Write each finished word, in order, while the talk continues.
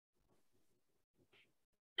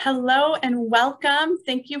Hello and welcome.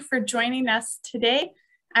 Thank you for joining us today.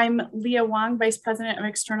 I'm Leah Wong, Vice President of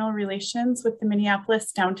External Relations with the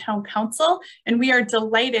Minneapolis Downtown Council, and we are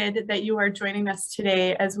delighted that you are joining us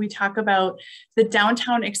today as we talk about the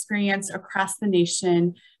downtown experience across the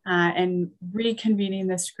nation and reconvening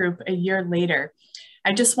this group a year later.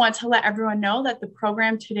 I just want to let everyone know that the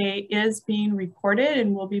program today is being recorded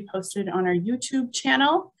and will be posted on our YouTube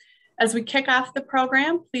channel. As we kick off the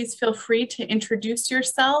program, please feel free to introduce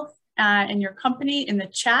yourself and your company in the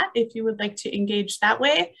chat if you would like to engage that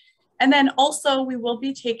way. And then also we will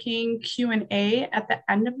be taking Q&A at the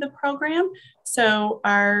end of the program. So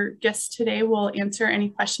our guests today will answer any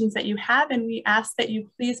questions that you have, and we ask that you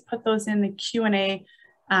please put those in the Q&A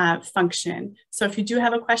function. So if you do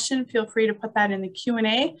have a question, feel free to put that in the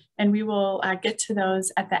Q&A and we will get to those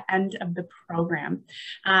at the end of the program.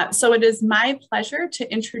 So it is my pleasure to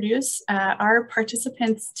introduce our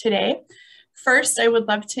participants today. First, I would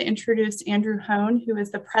love to introduce Andrew Hohn, who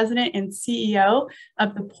is the President and CEO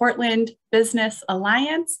of the Portland Business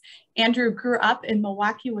Alliance. Andrew grew up in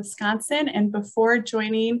Milwaukee, Wisconsin, and before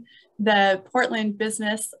joining the Portland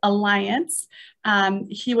Business Alliance,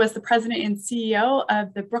 he was the President and CEO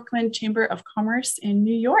of the Brooklyn Chamber of Commerce in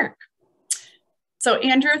New York. So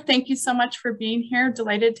Andrew, thank you so much for being here.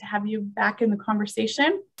 Delighted to have you back in the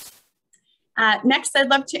conversation. Next, I'd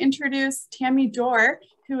love to introduce Tammy Dorr,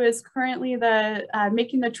 who is currently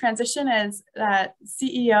making the transition as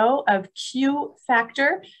CEO of Q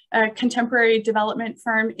Factor, a contemporary development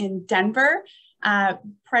firm in Denver.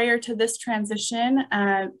 Prior to this transition,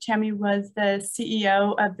 Tammy was the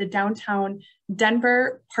CEO of the Downtown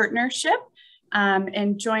Denver Partnership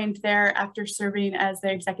and joined there after serving as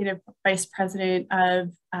the Executive Vice President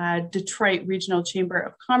of Detroit Regional Chamber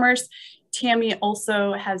of Commerce. Tammy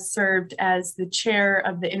also has served as the chair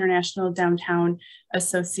of the International Downtown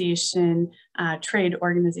Association trade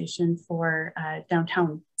organization for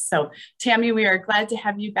downtown. So Tammy, we are glad to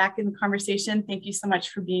have you back in the conversation. Thank you so much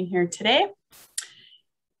for being here today.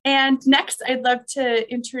 And next, I'd love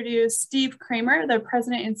to introduce Steve Kramer, the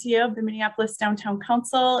President and CEO of the Minneapolis Downtown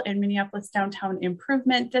Council and Minneapolis Downtown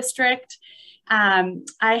Improvement District. I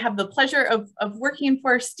have the pleasure of working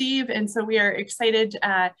for Steve, and so we are excited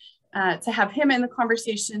to have him in the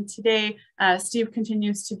conversation today. Steve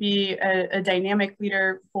continues to be a dynamic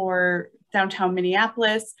leader for downtown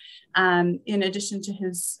Minneapolis. In addition to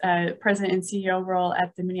his President and CEO role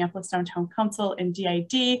at the Minneapolis Downtown Council and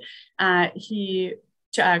DID, he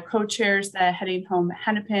co-chairs the Heading Home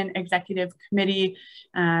Hennepin Executive Committee,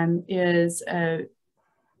 is a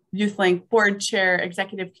YouthLink Board Chair,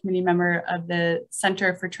 Executive Committee member of the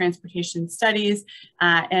Center for Transportation Studies,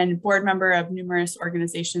 and board member of numerous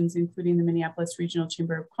organizations, including the Minneapolis Regional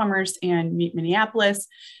Chamber of Commerce and Meet Minneapolis,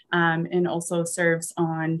 and also serves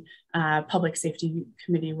on Public Safety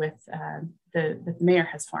Committee with that the mayor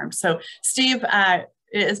has formed. So Steve,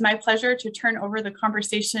 it is my pleasure to turn over the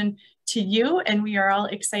conversation to you, and we are all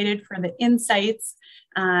excited for the insights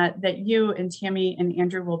that you and Tammy and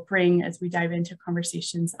Andrew will bring as we dive into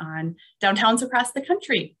conversations on downtowns across the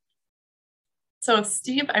country. So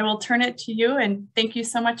Steve, I will turn it to you, and thank you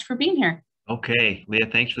so much for being here. Okay, Leah,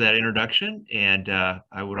 thanks for that introduction. And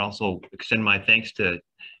I would also extend my thanks to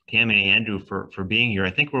Tammy and Andrew for being here.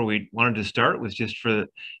 I think where we wanted to start was just for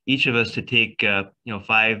each of us to take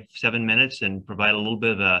 5-7 minutes and provide a little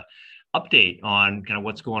bit of a update on kind of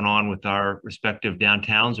what's going on with our respective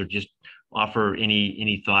downtowns, or just offer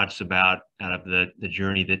any thoughts about kind of the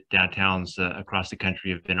journey that downtowns across the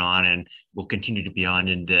country have been on and will continue to be on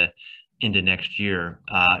into next year.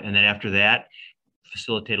 And then after that,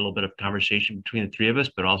 facilitate a little bit of conversation between the three of us,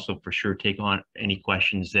 but also for sure take on any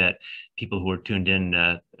questions that people who are tuned in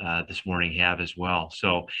this morning have as well.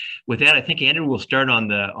 So with that, I think Andrew will start on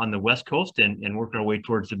the West Coast and work our way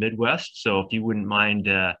towards the Midwest. So if you wouldn't mind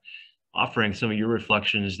offering some of your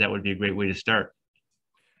reflections, that would be a great way to start.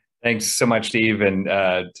 Thanks so much, Steve, and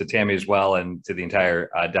to Tammy as well, and to the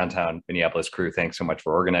entire downtown Minneapolis crew. Thanks so much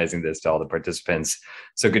for organizing this, to all the participants.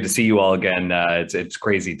 So good to see you all again. It's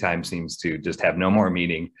crazy. Time seems to just have no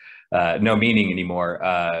meaning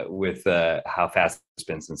anymore with how fast it's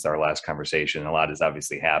been since our last conversation. A lot has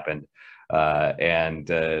obviously happened, and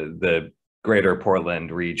the greater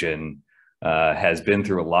Portland region has been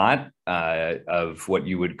through a lot of what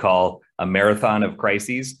you would call a marathon of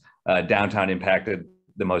crises. Downtown impacted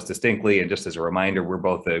the most distinctly. And just as a reminder, we're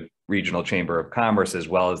both the Regional Chamber of Commerce as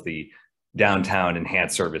well as the Downtown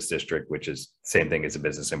Enhanced Service District, which is the same thing as a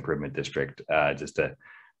business improvement district. Just a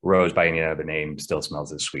rose by any other name still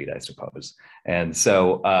smells as sweet, I suppose. And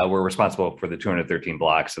so we're responsible for the 213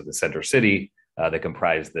 blocks of the center city that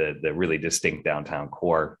comprise the really distinct downtown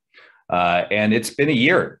core. And it's been a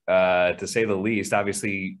year, to say the least,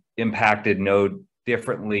 obviously impacted no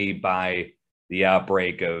differently by the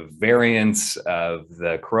outbreak of variants of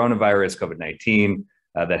the coronavirus, COVID-19,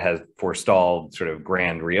 that has forestalled sort of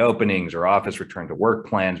grand reopenings or office return to work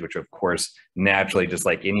plans, which of course, naturally, just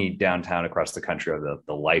like any downtown across the country, are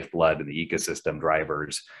the lifeblood and the ecosystem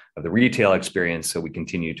drivers of the retail experience. So we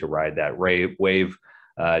continue to ride that wave,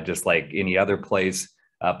 just like any other place.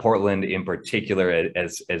 Portland in particular,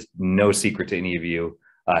 as no secret to any of you,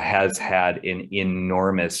 has had an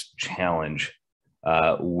enormous challenge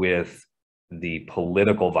with the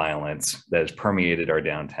political violence that has permeated our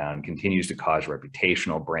downtown, continues to cause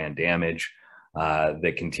reputational brand damage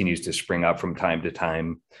that continues to spring up from time to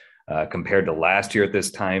time. Compared to last year at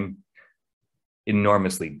this time,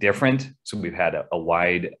 enormously different. So we've had a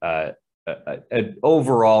wide an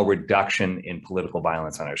overall reduction in political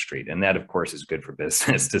violence on our street. And that, of course, is good for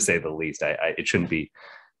business, to say the least. It shouldn't be,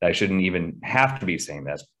 I shouldn't even have to be saying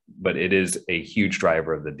that, but it is a huge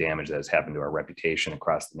driver of the damage that has happened to our reputation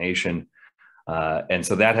across the nation. And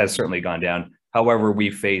so that has certainly gone down. However, we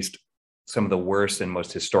faced some of the worst and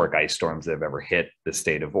most historic ice storms that have ever hit the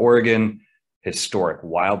state of Oregon, historic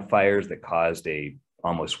wildfires that caused a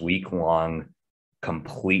almost week-long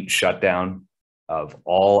complete shutdown of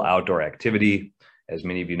all outdoor activity. As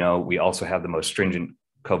many of you know, we also have the most stringent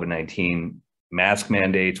COVID-19 mask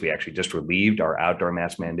mandates. We actually just relieved our outdoor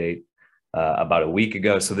mask mandate about a week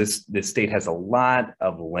ago. So this state has a lot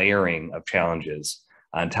of layering of challenges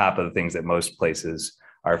on top of the things that most places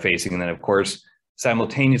are facing. And then, of course,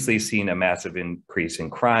 simultaneously seeing a massive increase in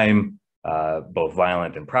crime, both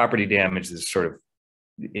violent and property damage. This sort of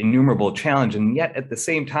innumerable challenge. And yet at the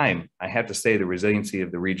same time, I have to say the resiliency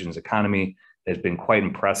of the region's economy has been quite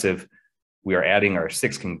impressive. We are adding our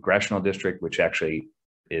 6th congressional district, which actually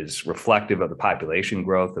is reflective of the population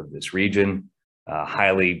growth of this region,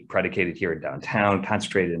 highly predicated here in downtown,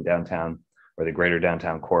 concentrated in downtown or the greater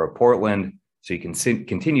downtown core of Portland. So you can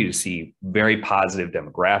continue to see very positive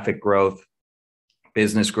demographic growth,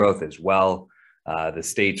 business growth as well. The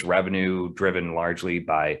state's revenue, driven largely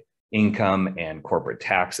by income and corporate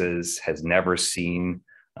taxes, has never seen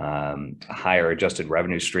a higher adjusted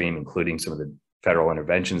revenue stream, including some of the federal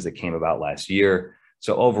interventions that came about last year.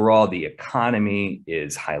 So overall, the economy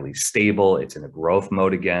is highly stable. It's in a growth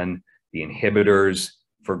mode again. The inhibitors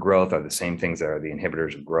for growth are the same things that are the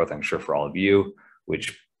inhibitors of growth, I'm sure, for all of you,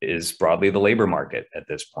 which is broadly the labor market at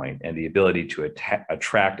this point. And the ability to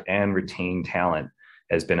attract and retain talent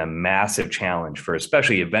has been a massive challenge for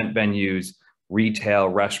especially event venues, retail,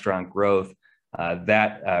 restaurant growth.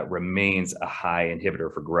 That remains a high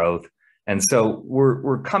inhibitor for growth. And so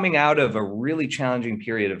we're coming out of a really challenging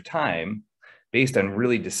period of time based on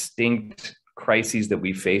really distinct crises that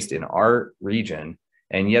we faced in our region.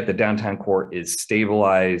 And yet the downtown core is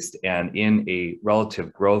stabilized and in a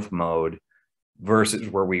relative growth mode versus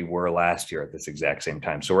where we were last year at this exact same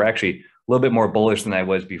time. So we're actually a little bit more bullish than I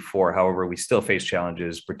was before. However, we still face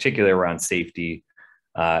challenges, particularly around safety.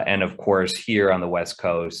 And of course, here on the West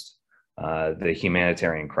Coast, the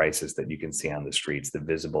humanitarian crisis that you can see on the streets, the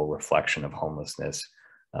visible reflection of homelessness,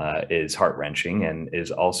 is heart-wrenching and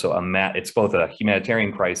is also it's both a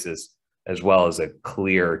humanitarian crisis as well as a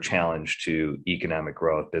clear challenge to economic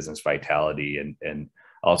growth, business vitality, and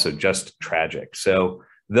also just tragic. So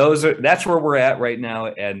that's where we're at right now,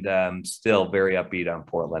 and still very upbeat on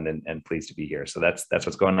Portland and pleased to be here. So that's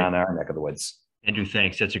what's going on in our neck of the woods. Andrew,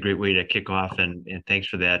 thanks. That's a great way to kick off, and thanks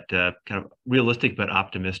for that kind of realistic but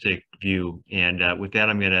optimistic view. And with that,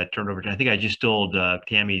 I'm going to turn it over to, I think I just stole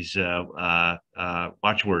Tammy's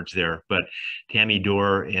watchwords there, but Tammy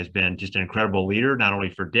Dorr has been just an incredible leader, not only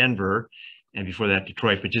for Denver and before that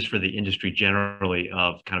Detroit, but just for the industry generally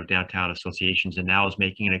of kind of downtown associations, and now is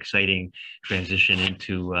making an exciting transition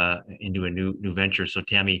into a new venture. So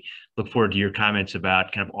Tammy, look forward to your comments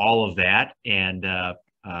about kind of all of that, and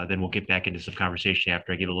then we'll get back into some conversation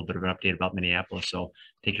after I give a little bit of an update about Minneapolis. So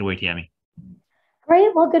take it away, Tammy.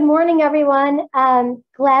 Great. Well, good morning, everyone.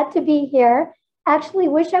 Glad to be here. Actually,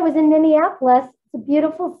 wish I was in Minneapolis. It's a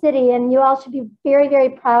beautiful city, and you all should be very, very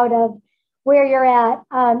proud of where you're at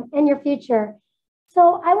and your future.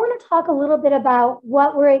 So I want to talk a little bit about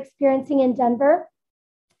what we're experiencing in Denver,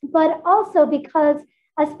 but also because,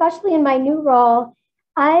 especially in my new role,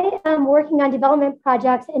 I am working on development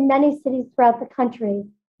projects in many cities throughout the country.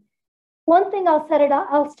 One thing I'll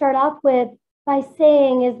start off with by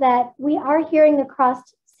saying is that we are hearing across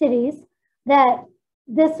cities that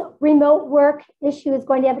this remote work issue is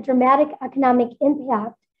going to have a dramatic economic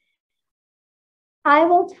impact. I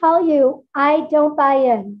will tell you, I don't buy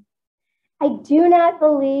in. I do not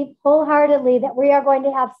believe wholeheartedly that we are going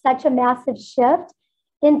to have such a massive shift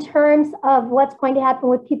in terms of what's going to happen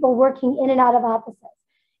with people working in and out of offices.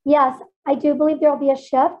 Yes, I do believe there will be a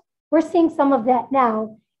shift. We're seeing some of that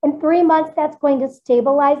now. In 3 months, that's going to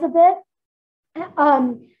stabilize a bit.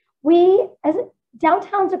 We, as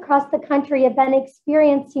downtowns across the country, have been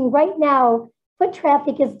experiencing right now, foot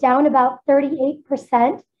traffic is down about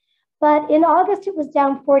 38%, but in August it was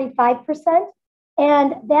down 45%.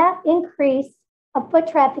 And that increase of foot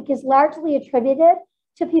traffic is largely attributed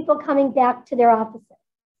to people coming back to their offices.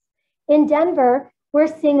 In Denver, we're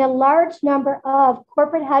seeing a large number of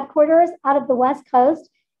corporate headquarters out of the West Coast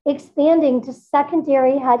expanding to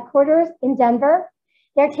secondary headquarters in Denver.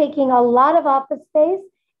 They're taking a lot of office space,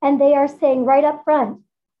 and they are saying right up front,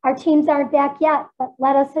 our teams aren't back yet, but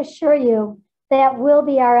let us assure you that will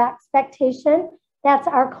be our expectation. That's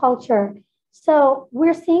our culture. So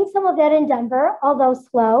we're seeing some of that in Denver, although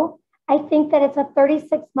slow. I think that it's a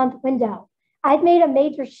 36-month window. I've made a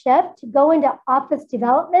major shift to go into office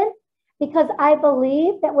development because I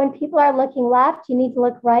believe that when people are looking left, you need to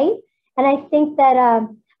look right. And I think that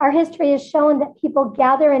our history has shown that people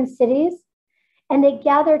gather in cities and they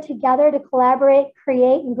gather together to collaborate,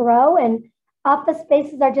 create, and grow. And office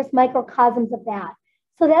spaces are just microcosms of that.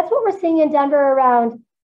 So that's what we're seeing in Denver around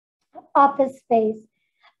office space.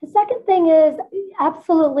 The second thing is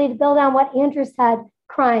absolutely to build on what Andrew said,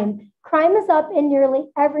 crime. Crime is up in nearly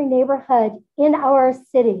every neighborhood in our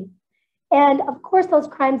city. And of course, those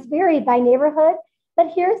crimes vary by neighborhood,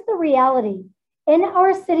 but here's the reality. In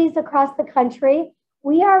our cities across the country,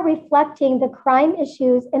 we are reflecting the crime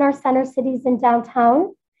issues in our center cities and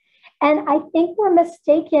downtown. And I think we're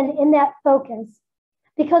mistaken in that focus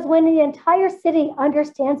because when the entire city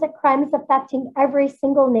understands that crime is affecting every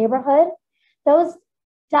single neighborhood, those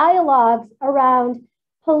dialogues around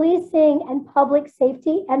policing and public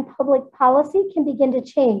safety and public policy can begin to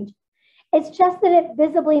change. It's just that it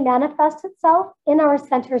visibly manifests itself in our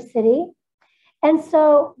center city. And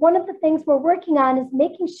so one of the things we're working on is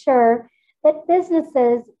making sure that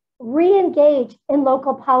businesses re-engage in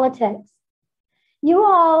local politics. You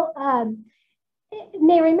all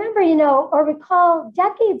may remember, or recall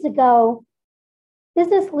decades ago,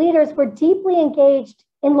 business leaders were deeply engaged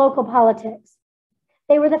in local politics.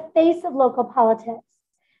 They were the face of local politics.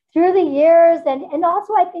 Through the years, and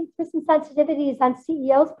also I think through some sensitivities on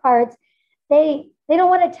CEOs' parts, they don't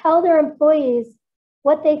want to tell their employees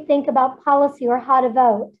what they think about policy or how to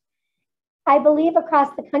vote. I believe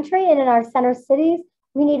across the country and in our center cities,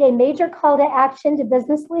 we need a major call to action to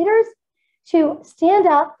business leaders to stand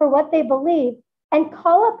up for what they believe and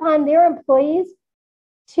call upon their employees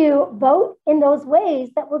to vote in those ways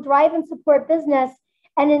that will drive and support business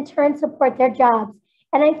and in turn support their jobs.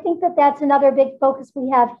 And I think that that's another big focus we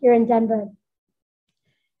have here in Denver.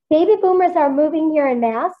 Baby boomers are moving here en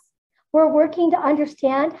masse. We're working to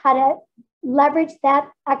understand how to leverage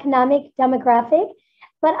that economic demographic.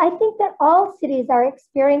 But I think that all cities are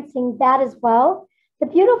experiencing that as well. The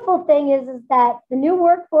beautiful thing is that the new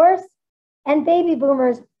workforce and baby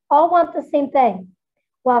boomers all want the same thing: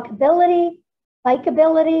 walkability,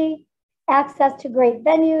 bikeability, access to great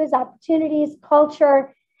venues, opportunities,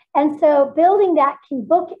 culture. And so building that can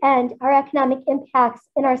bookend our economic impacts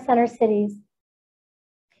in our center cities.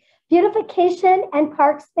 Beautification and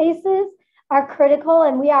park spaces are critical,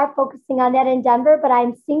 and we are focusing on that in Denver, but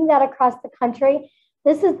I'm seeing that across the country.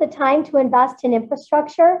 This is the time to invest in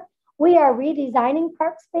infrastructure. We are redesigning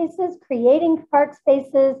park spaces, creating park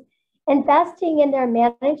spaces, investing in their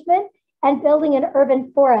management, and building an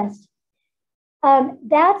urban forest.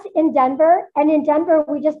 That's in Denver. And in Denver,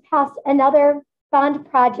 we just passed another bond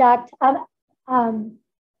project,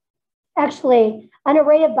 actually an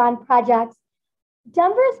array of bond projects.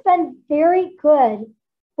 Denver's been very good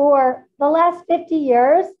for the last 50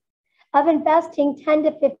 years of investing 10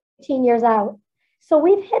 to 15 years out. So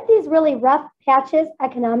we've hit these really rough patches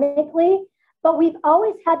economically, but we've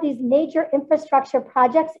always had these major infrastructure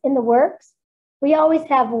projects in the works. We always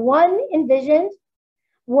have one envisioned,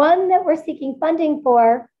 one that we're seeking funding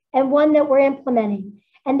for, and one that we're implementing.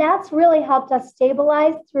 And that's really helped us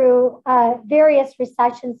stabilize through various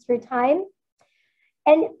recessions through time.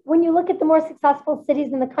 And when you look at the more successful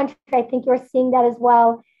cities in the country, I think you're seeing that as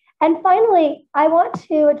well. And finally, I want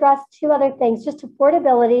to address two other things. Just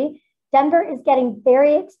affordability. Denver is getting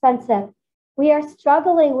very expensive. We are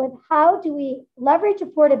struggling with how do we leverage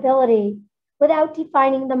affordability without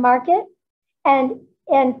defining the market and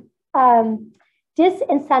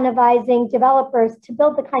disincentivizing developers to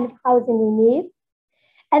build the kind of housing we need.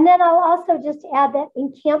 And then I'll also just add that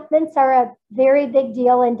encampments are a very big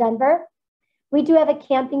deal in Denver. We do have a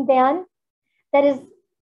camping ban that is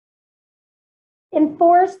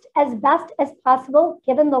enforced as best as possible,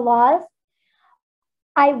 given the laws.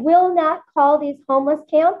 I will not call these homeless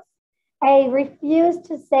camps. I refuse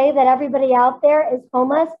to say that everybody out there is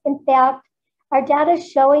homeless. In fact, our data is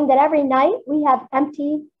showing that every night we have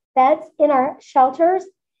empty beds in our shelters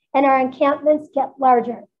and our encampments get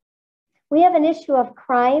larger. We have an issue of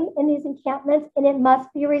crime in these encampments and it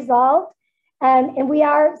must be resolved. And we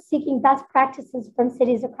are seeking best practices from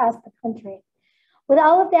cities across the country. With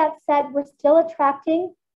all of that said, we're still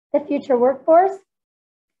attracting the future workforce.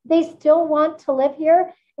 They still want to live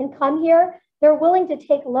here and come here. They're willing to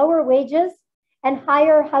take lower wages and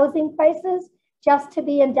higher housing prices just to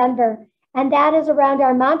be in Denver. And that is around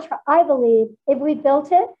our mantra, I believe. If we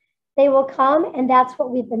built it, they will come, and that's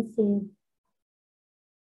what we've been seeing.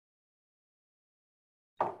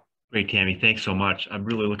 Great, Tammy. Thanks so much. I'm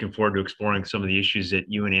really looking forward to exploring some of the issues that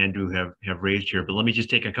you and Andrew have raised here. But let me just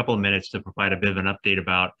take a couple of minutes to provide a bit of an update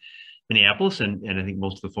about Minneapolis, and I think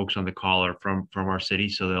most of the folks on the call are from our city,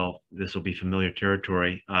 so this will be familiar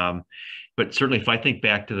territory. But certainly, if I think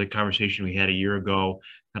back to the conversation we had a year ago,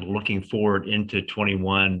 kind of looking forward into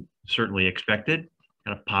 21, certainly expected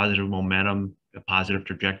kind of positive momentum, a positive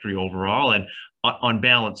trajectory overall, and on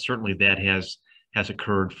balance, certainly that has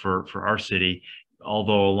occurred for our city.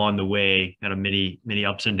 Although along the way, kind of many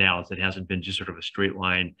ups and downs, it hasn't been just sort of a straight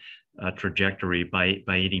line trajectory by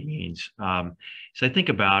any means. So I think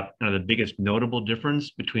about kind of the biggest notable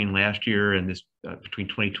difference between last year and this, between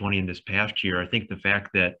 2020 and this past year. I think the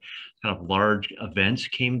fact that kind of large events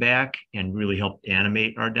came back and really helped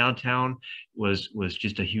animate our downtown was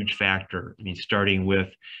just a huge factor. I mean, starting with,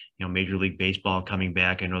 you know, Major League Baseball coming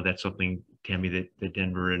back. I know that's something, Tammy, that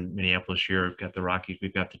Denver and Minneapolis share. We've got the Rockies,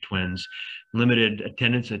 we've got the Twins. Limited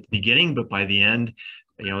attendance at the beginning, but by the end,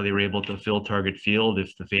 you know, they were able to fill Target Field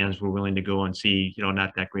if the fans were willing to go and see, you know,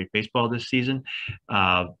 not that great baseball this season.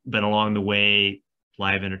 But along the way,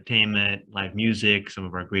 live entertainment, live music, some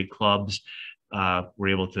of our great clubs were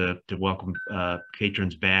able to welcome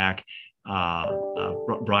patrons back.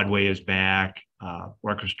 Broadway is back,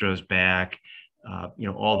 orchestra is back. You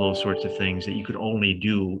know, all those sorts of things that you could only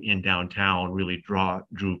do in downtown really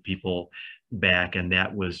drew people back, and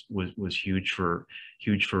that was huge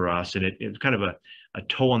for us. And it was kind of a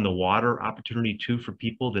toe on the water opportunity too for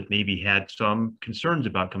people that maybe had some concerns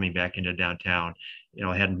about coming back into downtown. You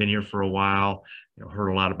know, I hadn't been here for a while, you know, heard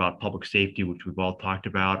a lot about public safety, which we've all talked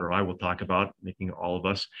about, or I will talk about, making all of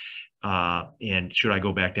us. And should I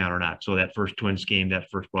go back down or not? So that first Twins game, that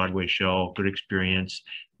first Broadway show, good experience,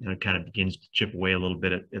 you know, it kind of begins to chip away a little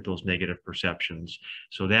bit at those negative perceptions.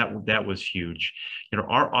 So that was huge. You know,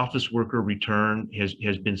 our office worker return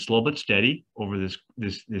has been slow but steady over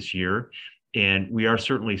this year. And we are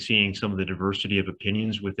certainly seeing some of the diversity of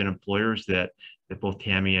opinions within employers that both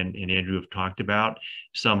Tammy and Andrew have talked about.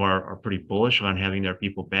 Some are pretty bullish on having their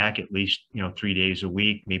people back at least, you know, 3 days a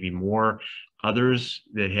week, maybe more. Others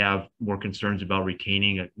that have more concerns about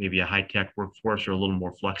retaining maybe a high-tech workforce are a little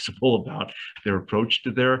more flexible about their approach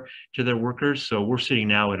to their workers. So we're sitting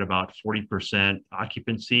now at about 40%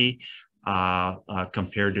 occupancy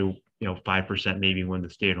compared to, you know, 5% maybe when the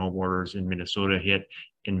stay-at-home orders in Minnesota hit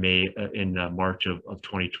in March of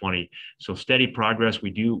 2020. So steady progress.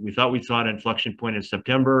 We thought we saw an inflection point in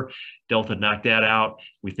September. Delta knocked that out.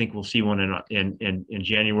 We think we'll see one in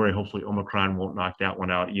January. Hopefully Omicron won't knock that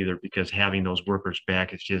one out either, because having those workers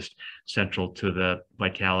back is just central to the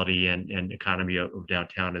vitality and economy of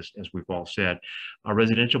downtown, as we've all said. Our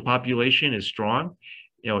residential population is strong.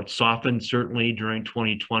 You know, it softened certainly during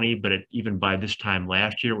 2020, but even by this time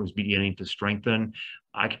last year, it was beginning to strengthen.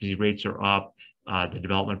 Occupancy rates are up. The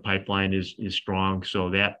development pipeline is strong. So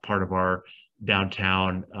that part of our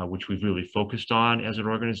downtown, which we've really focused on as an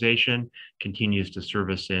organization, continues to serve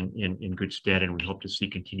us in good stead. And we hope to see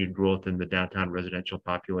continued growth in the downtown residential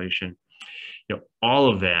population. You know,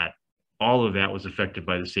 all of that was affected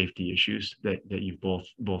by the safety issues that you've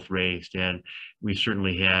both raised. And we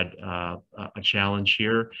certainly had a challenge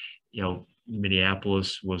here. You know,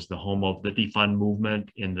 Minneapolis was the home of the defund movement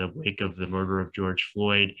in the wake of the murder of George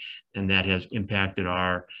Floyd, and that has impacted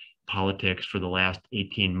our politics for the last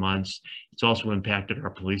 18 months. It's also impacted our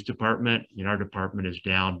police department, and our department is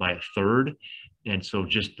down by a third. And so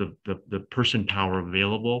just the person power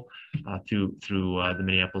available through the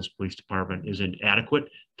Minneapolis Police Department isn't adequate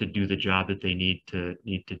to do the job that they need to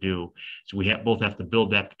do. So we both have to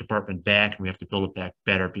build that department back, and we have to build it back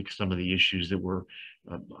better, because some of the issues that were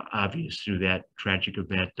obvious through that tragic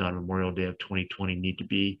event on Memorial Day of 2020 need to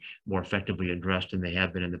be more effectively addressed than they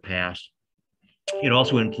have been in the past. It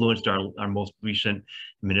also influenced our most recent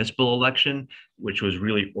municipal election, which was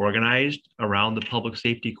really organized around the public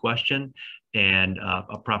safety question, and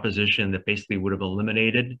a proposition that basically would have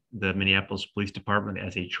eliminated the Minneapolis Police Department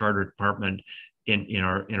as a charter department in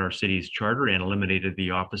our city's charter and eliminated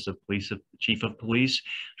the office of chief of police.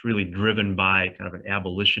 It's really driven by kind of an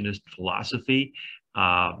abolitionist philosophy.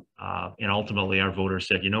 And ultimately our voters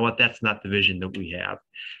said, you know what, that's not the vision that we have.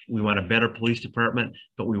 We want a better police department,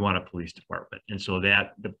 but we want a police department. And so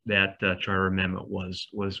that charter amendment was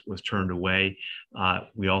turned away.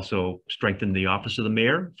 We also strengthened the office of the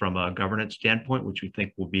mayor from a governance standpoint, which we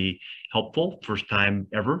think will be helpful. First time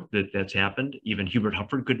ever that's happened. Even Hubert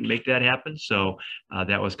Hufford couldn't make that happen. So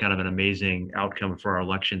that was kind of an amazing outcome for our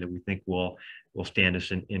election that we think will stand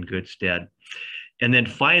us in good stead. And then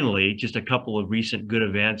finally, just a couple of recent good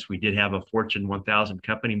events. We did have a Fortune 1000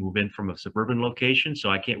 company move in from a suburban location.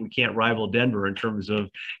 So we can't rival Denver in terms of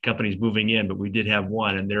companies moving in, but we did have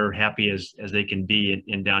one, and they're happy as they can be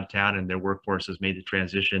in downtown, and their workforce has made the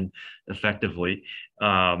transition effectively.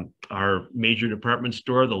 Our major department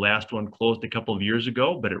store, the last one closed a couple of years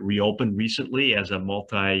ago, but it reopened recently as a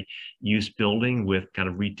multi-use building with kind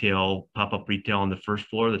of retail, pop-up retail on the first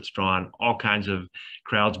floor that's drawn all kinds of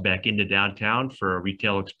crowds back into downtown for a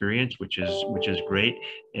retail experience, which is great.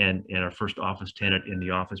 And our first office tenant in the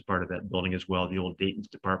office part of that building as well, the old Dayton's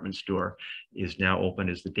department store, is now open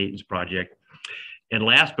as the Dayton's Project. And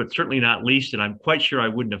last but certainly not least, and I'm quite sure I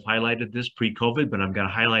wouldn't have highlighted this pre-COVID, but I'm going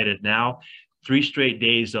to highlight it now, 3 straight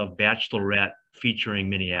days of Bachelorette featuring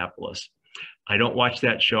Minneapolis. I don't watch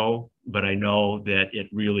that show, but I know that it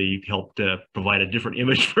really helped to provide a different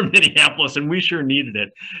image for Minneapolis, and we sure needed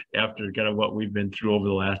it after kind of what we've been through over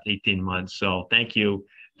the last 18 months. So thank you,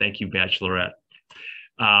 Bachelorette.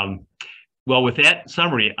 Well, with that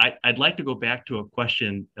summary, I'd like to go back to a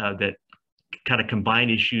question that kind of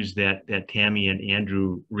combined issues that Tammy and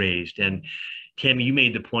Andrew raised. And Tammy, you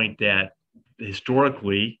made the point that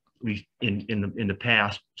historically, at least in the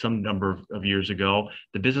past, some number of years ago,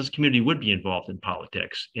 the business community would be involved in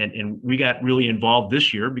politics. And we got really involved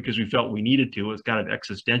this year because we felt we needed to. It was kind of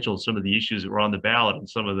existential, some of the issues that were on the ballot and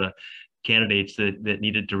some of the candidates that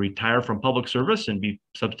needed to retire from public service and be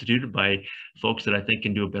substituted by folks that I think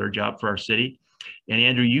can do a better job for our city. And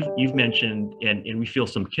Andrew, you've mentioned, and we feel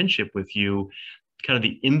some kinship with you, kind of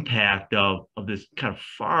the impact of this kind of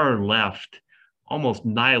far left, almost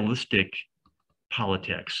nihilistic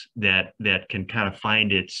politics that can kind of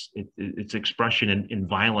find its expression in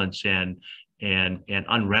violence and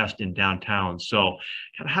unrest in downtown. So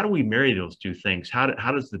how do we marry those two things? How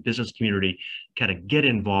does the business community kind of get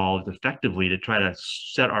involved effectively to try to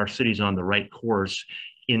set our cities on the right course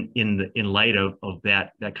in light of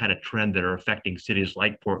that kind of trend that are affecting cities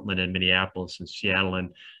like Portland and Minneapolis and Seattle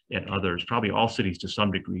and others, probably all cities to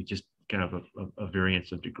some degree, just kind of a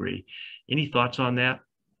variance of degree. Any thoughts on that?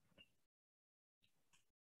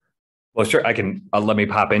 Well, sure. I can. Let me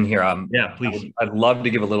pop in here. Yeah, please. I'd love to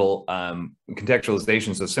give a little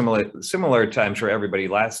contextualization. So similar to, I'm sure everybody,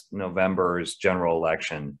 last November's general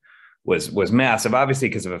election was massive, obviously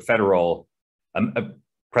because of a federal a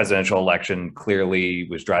presidential election. Clearly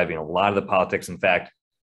was driving a lot of the politics. In fact,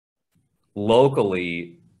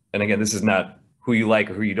 locally, and again, this is not who you like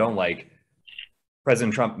or who you don't like,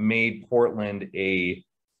 President Trump made Portland a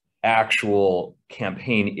actual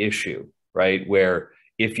campaign issue, right? Where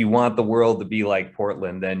if you want the world to be like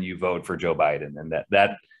Portland, then you vote for Joe Biden. And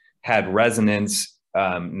that had resonance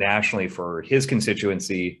nationally for his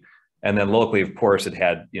constituency. And then locally, of course, it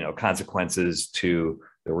had, consequences to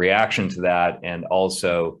the reaction to that. And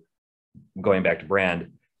also going back to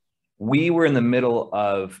Brand, we were in the middle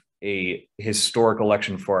of a historic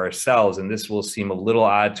election for ourselves. And this will seem a little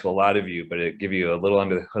odd to a lot of you, but it give you a little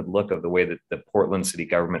under the hood look of the way that the Portland city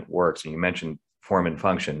government works. And you mentioned form and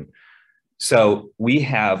function. So we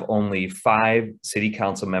have only 5 city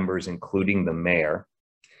council members, including the mayor,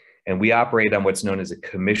 and we operate on what's known as a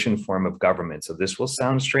commission form of government. So this will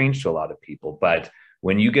sound strange to a lot of people, but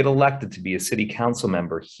when you get elected to be a city council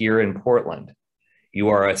member here in Portland, you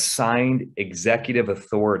are assigned executive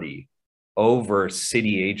authority over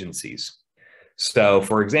city agencies. So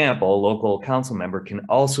for example, a local council member can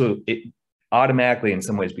also automatically in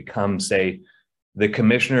some ways become, say, the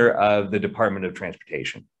commissioner of the Department of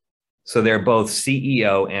Transportation. So they're both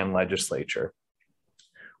CEO and legislature.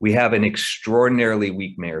 We have an extraordinarily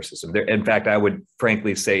weak mayor system. In fact, I would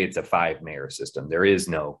frankly say it's a 5-mayor system. There is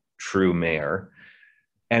no true mayor.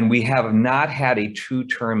 And we have not had a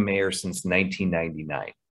 2-term mayor since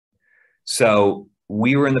 1999. So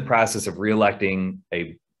we were in the process of reelecting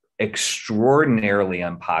a extraordinarily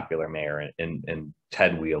unpopular mayor in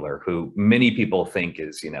Ted Wheeler, who many people think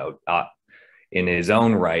is, in his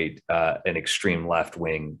own right, an extreme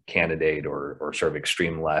left-wing candidate or sort of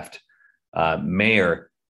extreme left mayor.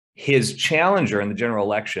 His challenger in the general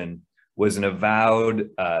election was an avowed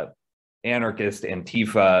anarchist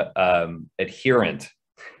Antifa adherent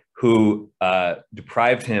who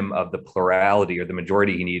deprived him of the plurality or the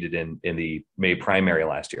majority he needed in the May primary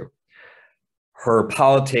last year. Her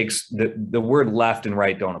politics, the word left and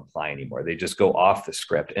right don't apply anymore. They just go off the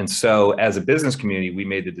script. And so as a business community, we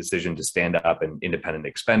made the decision to stand up an independent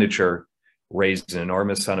expenditure, raised an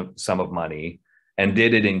enormous sum of money, and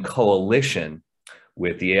did it in coalition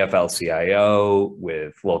with the AFL-CIO,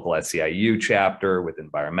 with local SEIU chapter, with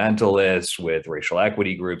environmentalists, with racial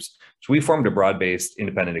equity groups. So we formed a broad-based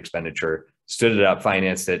independent expenditure, stood it up,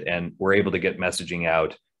 financed it, and were able to get messaging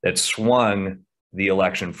out that swung the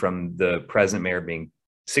election from the present mayor being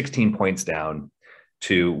 16 points down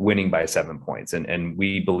to winning by 7 points. And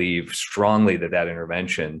we believe strongly that that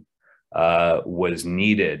intervention was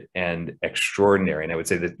needed and extraordinary. And I would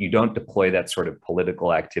say that you don't deploy that sort of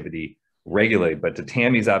political activity regularly, but to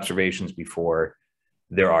Tammy's observations before,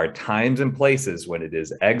 there are times and places when it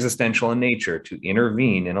is existential in nature to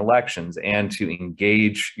intervene in elections and to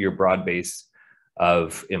engage your broad base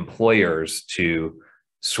of employers to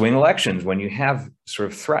swing elections when you have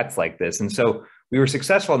sort of threats like this. And so we were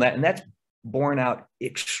successful in that, and that's borne out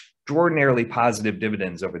extraordinarily positive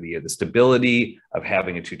dividends over the year. The stability of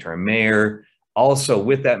having a two-term mayor, also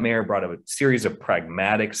with that mayor brought a series of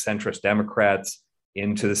pragmatic centrist Democrats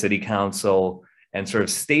into the city council and sort of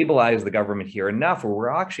stabilized the government here enough where we're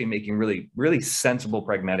actually making really, really sensible,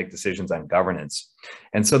 pragmatic decisions on governance.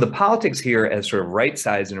 And so the politics here has sort of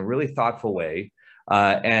right-sized in a really thoughtful way.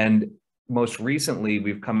 And most recently,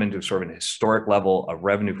 we've come into sort of an historic level of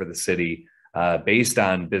revenue for the city based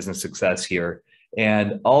on business success here.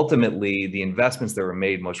 And ultimately, the investments that were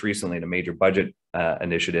made most recently in a major budget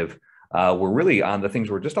initiative were really on the things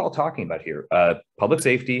we're just all talking about here. Public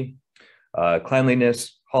safety,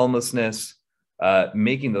 cleanliness, homelessness,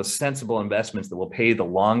 making those sensible investments that will pay the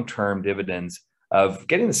long-term dividends of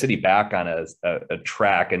getting the city back on a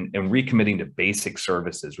track and recommitting to basic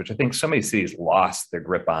services, which I think so many cities lost their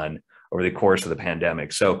grip on over the course of the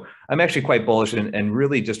pandemic. So I'm actually quite bullish and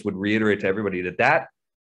really just would reiterate to everybody that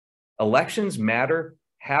elections matter,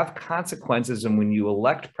 have consequences, and when you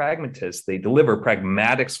elect pragmatists, they deliver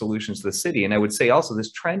pragmatic solutions to the city. And I would say also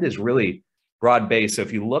this trend is really broad-based. So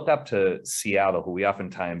if you look up to Seattle, who we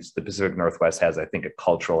oftentimes, the Pacific Northwest has, I think, a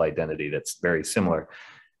cultural identity that's very similar.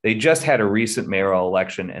 They just had a recent mayoral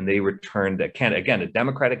election and they returned a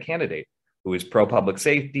Democratic candidate who is pro-public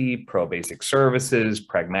safety, pro-basic services,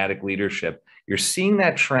 pragmatic leadership. You're seeing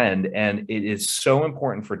that trend, and it is so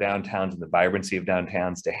important for downtowns and the vibrancy of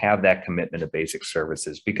downtowns to have that commitment to basic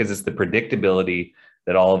services because it's the predictability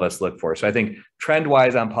that all of us look for. So I think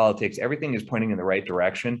trend-wise on politics, everything is pointing in the right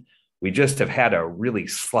direction. We just have had a really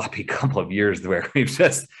sloppy couple of years where we've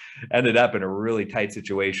just ended up in a really tight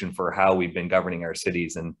situation for how we've been governing our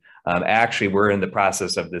cities. And actually, we're in the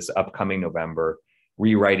process of this upcoming November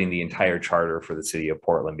rewriting the entire charter for the city of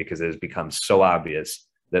Portland because it has become so obvious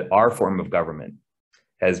that our form of government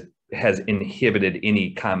has inhibited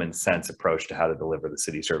any common sense approach to how to deliver the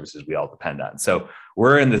city services we all depend on. So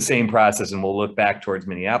we're in the same process, and we'll look back towards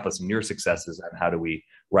Minneapolis and your successes on how do we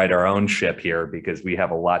right our own ship here because we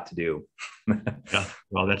have a lot to do. Yeah,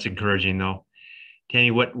 well, that's encouraging though. Tammy,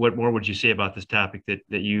 what more would you say about this topic that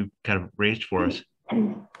you kind of raised for us?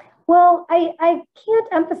 Well, I can't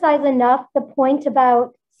emphasize enough the point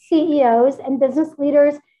about CEOs and business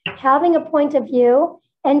leaders having a point of view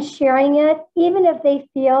and sharing it, even if they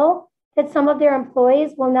feel that some of their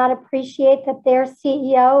employees will not appreciate that their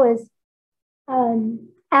CEO is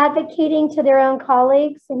advocating to their own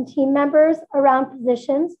colleagues and team members around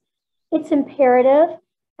positions. It's imperative.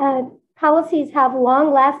 Policies have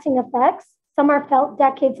long-lasting effects. Some are felt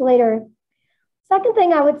decades later. Second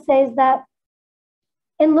thing I would say is that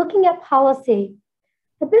in looking at policy,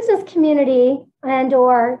 the business community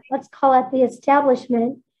or let's call it the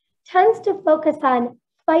establishment tends to focus on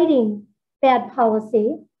fighting bad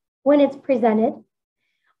policy when it's presented.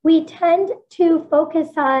 We tend to focus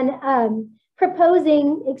on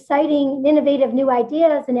proposing exciting, innovative new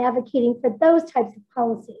ideas and advocating for those types of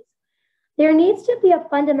policies. There needs to be a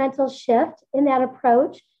fundamental shift in that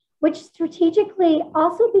approach, which strategically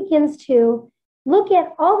also begins to look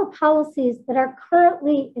at all the policies that are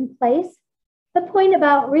currently in place. The point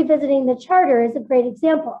about revisiting the charter is a great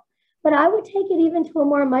example, but I would take it even to a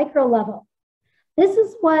more micro level. This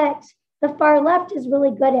is what the far left is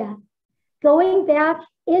really good at, going back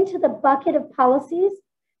into the bucket of policies,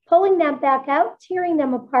 pulling them back out, tearing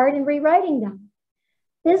them apart, and rewriting them.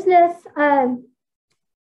 Business and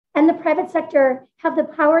the private sector have the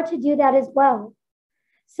power to do that as well.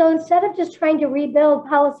 So instead of just trying to rebuild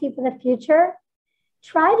policy for the future,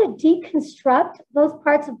 try to deconstruct those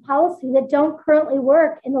parts of policy that don't currently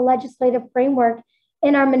work in the legislative framework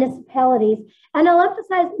in our municipalities. And I'll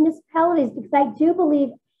emphasize municipalities because I do believe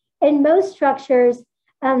in most structures,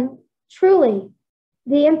 truly,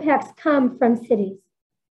 the impacts come from cities.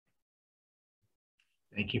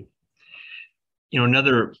 Thank you. You know,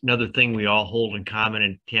 another thing we all hold in common,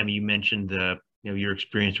 and Tammy, you mentioned your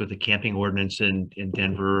experience with the camping ordinance in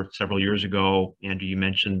Denver several years ago. Andrew, you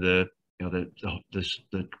mentioned the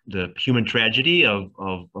human tragedy of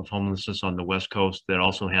homelessness on the West Coast that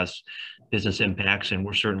also has business impacts, and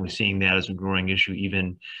we're certainly seeing that as a growing issue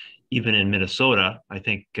even in Minnesota. I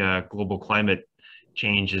think global climate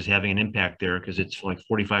change is having an impact there because it's like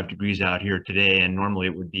 45 degrees out here today, and normally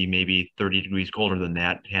it would be maybe 30 degrees colder than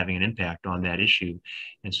that, having an impact on that issue.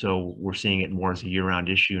 And so we're seeing it more as a year-round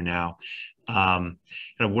issue now.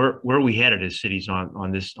 Where are we headed as cities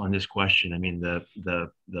on this question? I mean,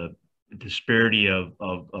 the disparity of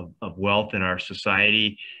wealth in our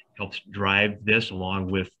society helps drive this, along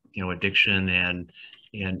with addiction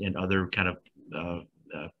and other kind of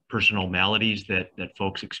personal maladies that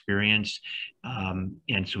folks experience.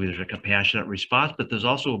 And so there's a compassionate response, but there's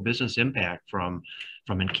also a business impact from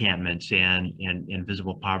encampments and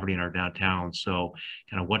visible poverty in our downtown. So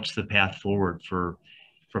kind of what's the path forward from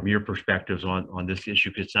your perspectives on this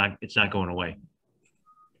issue? Because it's not going away.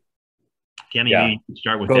 Tammy, you can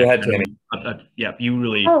start with that. Go ahead, Tammy. Yeah, you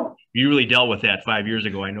really dealt with that 5 years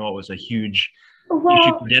ago. I know it was a huge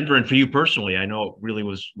issue for Denver, and for you personally, I know it really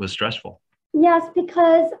was stressful. Yes,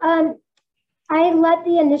 because I led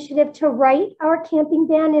the initiative to write our camping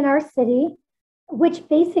ban in our city, which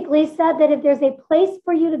basically said that if there's a place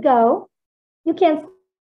for you to go, you can't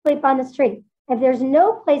sleep on the street. If there's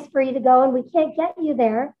no place for you to go and we can't get you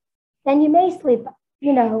there, then you may sleep,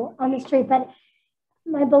 on the street. But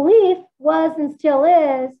my belief was, and still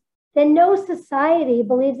is, that no society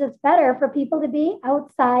believes it's better for people to be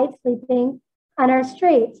outside sleeping on our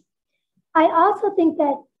streets. I also think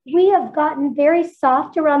that we have gotten very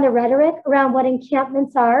soft around the rhetoric around what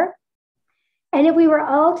encampments are. And if we were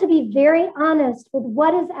all to be very honest with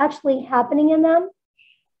what is actually happening in them,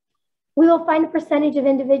 we will find a percentage of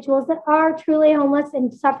individuals that are truly homeless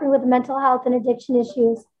and suffering with mental health and addiction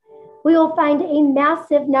issues. We will find a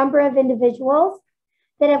massive number of individuals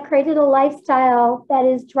that have created a lifestyle that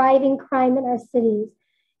is driving crime in our cities.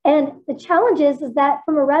 And the challenge is that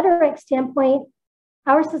from a rhetoric standpoint,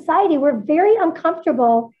 our society, we're very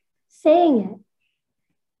uncomfortable saying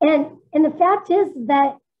it. And the fact is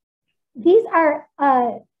that these are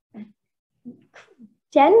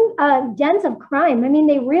dens of crime. I mean,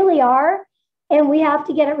 they really are. And we have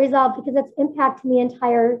to get it resolved because it's impacting the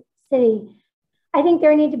entire city. I think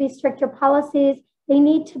there need to be stricter policies. They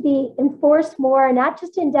need to be enforced more, not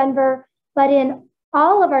just in Denver, but in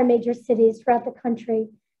all of our major cities throughout the country.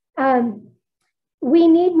 We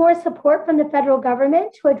need more support from the federal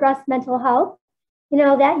government to address mental health.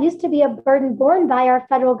 That used to be a burden borne by our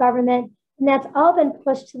federal government, and that's all been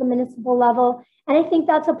pushed to the municipal level. And I think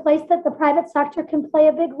that's a place that the private sector can play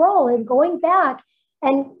a big role in going back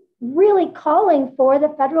and really calling for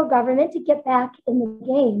the federal government to get back in the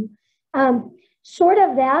game. Short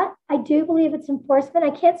of that, I do believe it's enforcement.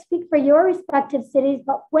 I can't speak for your respective cities,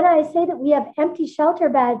 but when I say that we have empty shelter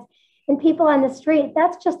beds and people on the street,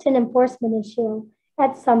 that's just an enforcement issue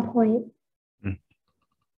at some point.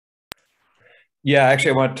 Yeah,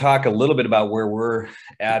 actually, I want to talk a little bit about where we're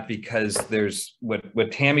at, because there's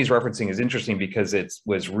what Tammy's referencing is interesting because it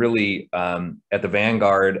was really at the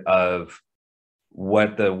vanguard of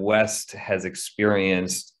what the West has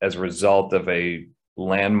experienced as a result of a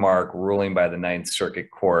landmark ruling by the Ninth Circuit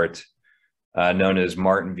Court known as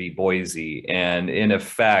Martin v. Boise. And in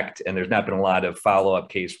effect, and there's not been a lot of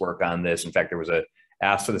follow-up casework on this. In fact, there was a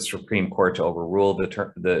ask for the Supreme Court to overrule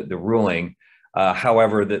the ruling.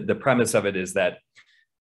 However, the premise of it is that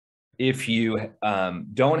if you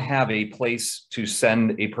don't have a place to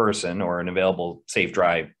send a person or an available safe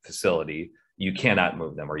drive facility, you cannot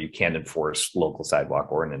move them, or you can't enforce local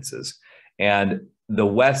sidewalk ordinances. And the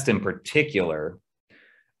West in particular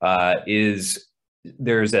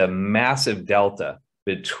there's a massive delta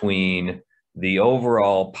between the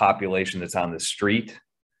overall population that's on the street,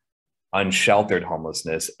 unsheltered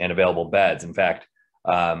homelessness, and available beds. In fact,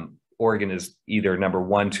 Oregon is either number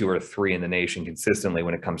 1, 2, or 3 in the nation consistently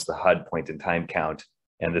when it comes to HUD point-in-time count.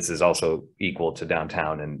 And this is also equal to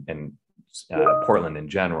downtown and Portland in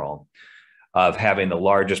general, of having the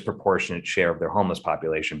largest proportionate share of their homeless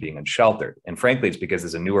population being unsheltered. And frankly, it's because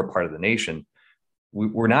as a newer part of the nation,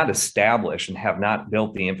 we're not established and have not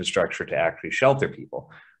built the infrastructure to actually shelter people.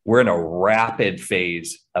 We're in a rapid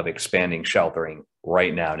phase of expanding sheltering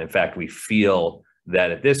right now. And in fact, we feel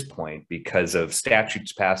that at this point, because of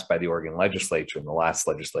statutes passed by the Oregon legislature in the last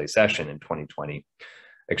legislative session in 2020,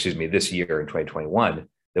 this year in 2021,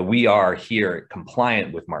 that we are here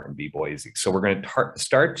compliant with Martin v. Boise. So we're going to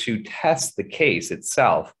start to test the case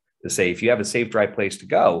itself to say, if you have a safe, dry place to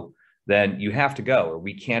go, then you have to go, or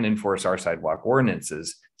we can enforce our sidewalk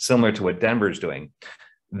ordinances, similar to what Denver's doing.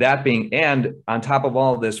 That being, and on top of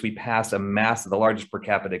all of this, we passed the largest per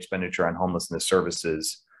capita expenditure on homelessness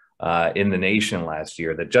services in the nation last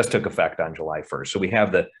year that just took effect on July 1st. So we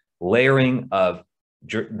have the layering of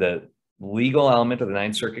the legal element of the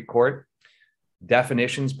Ninth Circuit Court,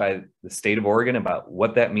 definitions by the state of Oregon about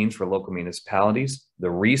what that means for local municipalities, the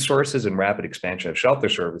resources and rapid expansion of shelter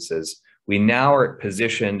services. We now are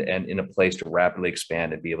positioned and in a place to rapidly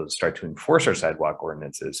expand and be able to start to enforce our sidewalk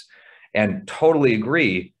ordinances. And totally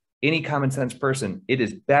agree, any common sense person, it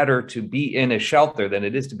is better to be in a shelter than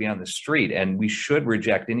it is to be on the street. And we should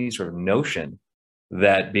reject any sort of notion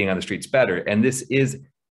that being on the street's better. And this is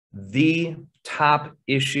the top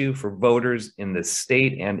issue for voters in the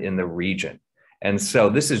state and in the region. And so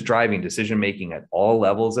this is driving decision-making at all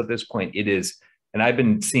levels at this point. It is, and I've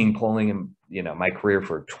been seeing polling in my career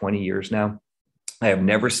for 20 years now. I have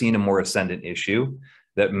never seen a more ascendant issue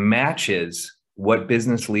that matches what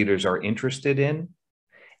business leaders are interested in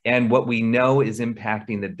and what we know is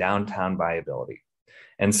impacting the downtown viability.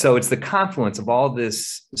 And so it's the confluence of all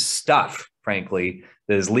this stuff, frankly,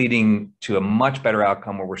 that is leading to a much better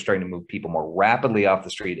outcome where we're starting to move people more rapidly off the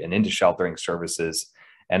street and into sheltering services.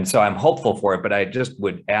 And so I'm hopeful for it, but I just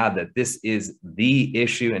would add that this is the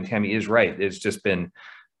issue, and Tammy is right. There's just been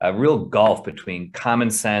a real gulf between common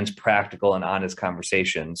sense, practical, and honest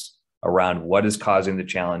conversations around what is causing the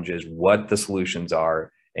challenges, what the solutions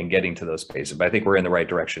are, and getting to those spaces. But I think we're in the right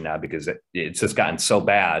direction now because it's just gotten so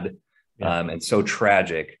bad and so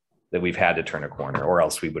tragic that we've had to turn a corner, or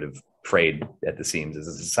else we would have frayed at the seams as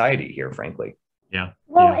a society here, frankly. Yeah.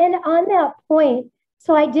 Well, and on that point,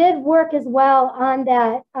 so I did work as well on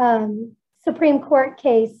that Supreme Court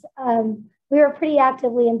case. We were pretty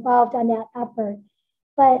actively involved on that effort,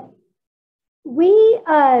 but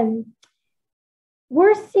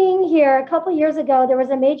we're seeing here, a couple years ago, there was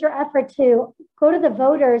a major effort to go to the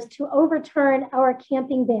voters to overturn our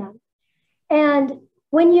camping ban. And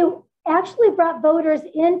when you actually brought voters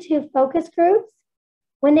into focus groups,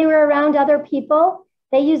 when they were around other people,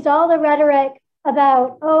 they used all the rhetoric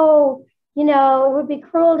about, oh, you know, it would be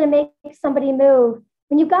cruel to make somebody move.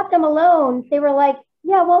 When you got them alone, they were like,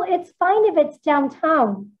 yeah, well, it's fine if it's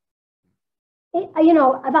downtown. If I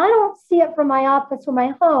don't see it from my office or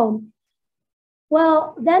my home,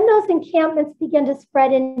 well, then those encampments begin to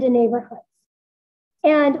spread into neighborhoods.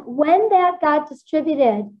 And when that got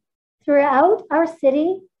distributed throughout our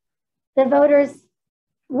city, the voters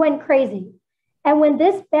went crazy. And when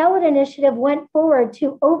this ballot initiative went forward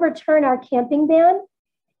to overturn our camping ban,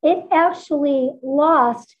 it actually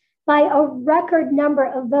lost by a record number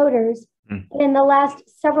of voters in the last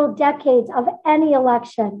several decades of any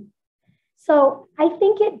election. So I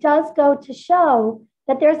think it does go to show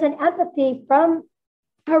that there's an empathy from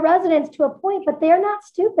our residents to a point, but they're not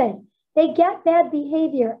stupid. They get bad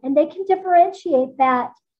behavior and they can differentiate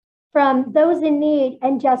that from those in need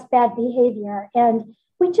and just bad behavior. And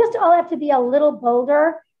we just all have to be a little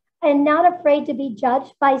bolder and not afraid to be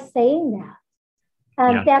judged by saying that.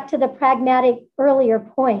 Back to the pragmatic earlier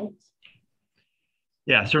point.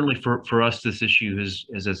 Yeah, certainly for us, this issue has,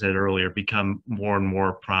 as I said earlier, become more and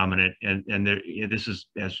more prominent. And this is,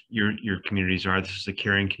 as your communities are, this is a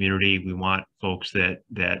caring community. We want folks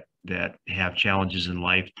that have challenges in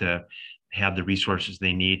life to have the resources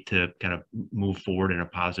they need to kind of move forward in a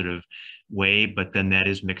positive way. But then that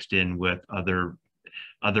is mixed in with other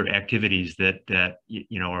activities that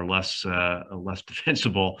are less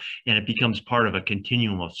defensible, and it becomes part of a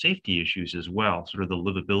continuum of safety issues as well. Sort of the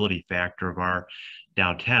livability factor of our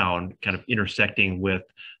downtown kind of intersecting with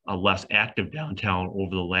a less active downtown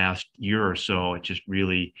over the last year or so. It just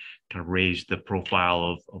really kind of raised the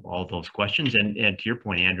profile of all those questions. And to your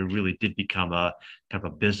point, Andrew, really did become a kind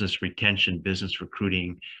of a business retention, business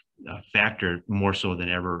recruiting factor more so than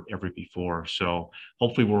ever before. So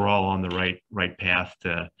hopefully we're all on the right path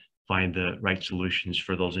to find the right solutions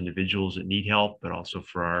for those individuals that need help, but also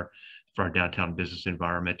for our downtown business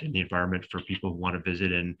environment and the environment for people who want to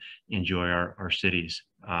visit and enjoy our cities.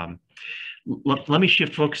 Let me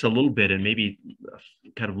shift focus a little bit and maybe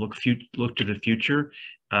kind of look to the future.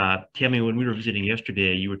 Tammy, when we were visiting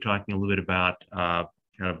yesterday, you were talking a little bit about kind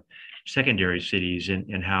of secondary cities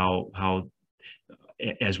and how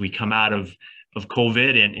as we come out of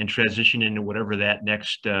COVID and transition into whatever that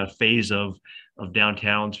next phase of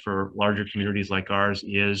downtowns for larger communities like ours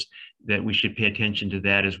is, that we should pay attention to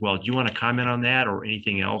that as well. Do you want to comment on that, or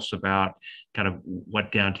anything else about kind of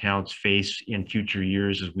what downtowns face in future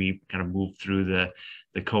years as we kind of move through the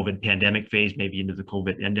COVID pandemic phase, maybe into the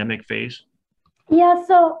COVID endemic phase? Yeah,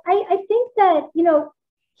 so I think that,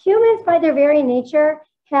 humans by their very nature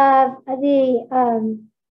have the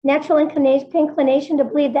natural inclination to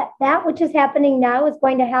believe that that which is happening now is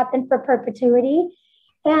going to happen for perpetuity.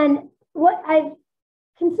 And what I've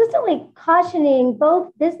consistently cautioning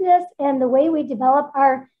both business and the way we develop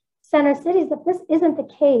our center cities, that this isn't the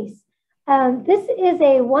case. This is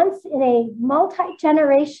a once in a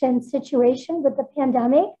multi-generation situation with the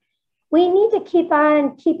pandemic. We need to keep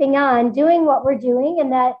on keeping on doing what we're doing,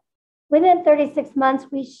 and that within 36 months,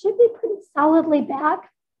 we should be pretty solidly back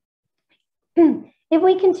if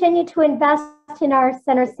we continue to invest in our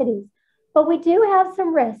center cities. But we do have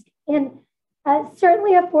some risk, and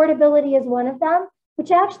certainly affordability is one of them,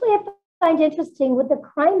 which actually I find interesting with the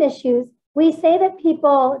crime issues. We say that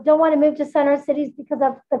people don't want to move to center cities because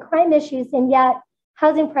of the crime issues, and yet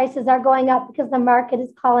housing prices are going up because the market is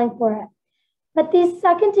calling for it. But these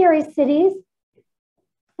secondary cities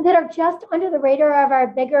that are just under the radar of our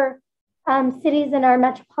bigger cities in our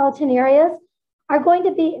metropolitan areas are going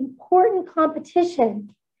to be important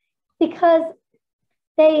competition because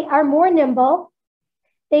they are more nimble.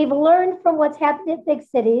 They've learned from what's happened at big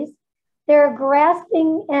cities. They're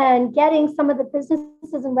grasping and getting some of the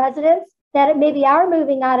businesses and residents that maybe are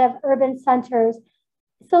moving out of urban centers.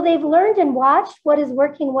 So they've learned and watched what is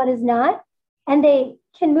working, what is not, and they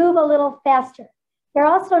can move a little faster. They're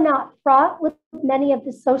also not fraught with many of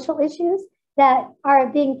the social issues that are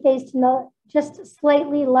being faced in the just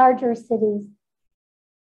slightly larger cities.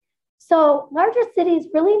 So larger cities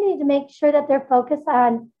really need to make sure that they're focused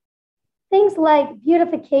on things like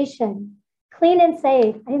beautification, clean and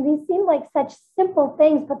safe. I mean, these seem like such simple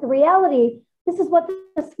things, but the reality, this is what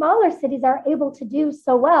the smaller cities are able to do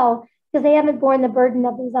so well because they haven't borne the burden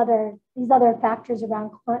of these other factors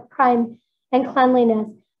around crime and cleanliness.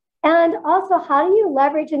 And also, how do you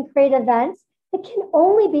leverage and create events that can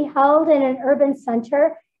only be held in an urban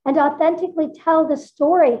center and authentically tell the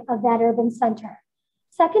story of that urban center?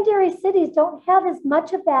 Secondary cities don't have as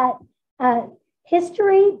much of that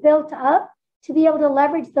history built up to be able to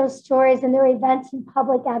leverage those stories in their events and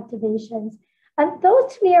public activations.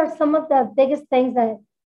 Those to me are some of the biggest things that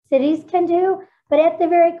cities can do. But at the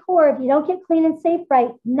very core, if you don't get clean and safe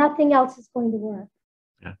right, nothing else is going to work.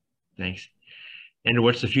 Yeah, thanks. And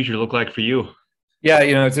what's the future look like for you? Yeah,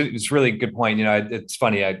 it's a really good point. It's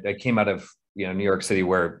funny. I came out of New York City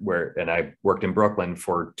where and I worked in Brooklyn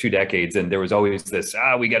for 2 decades, and there was always this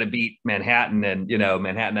we got to beat Manhattan, and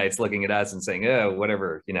Manhattanites looking at us and saying, oh,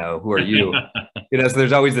 whatever, who are you? So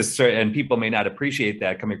there's always this, and people may not appreciate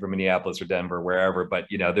that coming from Minneapolis or Denver, wherever, but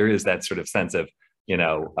there is that sort of sense of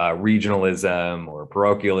regionalism or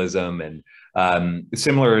parochialism, and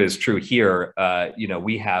similar is true here.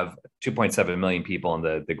 We have 2.7 million people in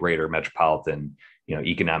the greater metropolitan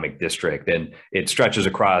economic district, and it stretches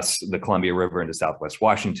across the Columbia River into Southwest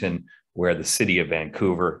Washington, where the city of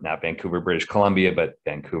Vancouver, not Vancouver, British Columbia, but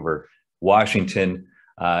Vancouver, Washington,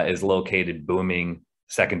 is located, booming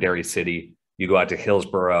secondary city. You go out to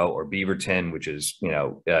Hillsborough or Beaverton, which is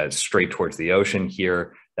straight towards the ocean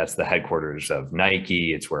here. That's the headquarters of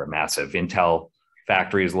Nike. It's where a massive Intel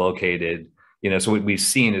factory is located. So what we've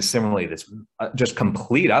seen is similarly this just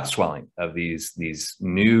complete upswelling of these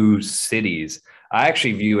new cities. I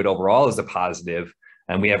actually view it overall as a positive,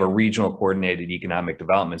 and we have a regional coordinated economic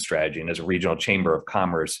development strategy. And as a regional chamber of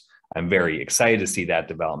commerce, I'm very excited to see that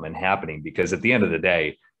development happening, because at the end of the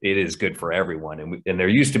day, it is good for everyone. And there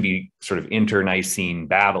used to be sort of internecine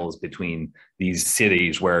battles between these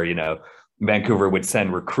cities where, Vancouver would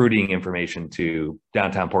send recruiting information to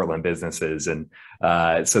downtown Portland businesses. And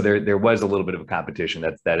so there was a little bit of a competition.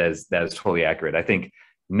 That is totally accurate. I think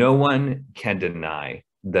no one can deny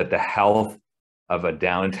that the health of a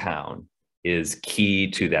downtown is key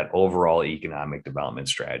to that overall economic development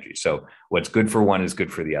strategy. So what's good for one is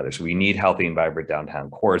good for the other. So we need healthy and vibrant downtown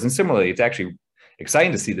cores. And similarly, it's actually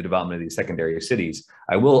exciting to see the development of these secondary cities.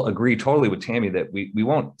 I will agree totally with Tammy that we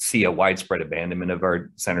won't see a widespread abandonment of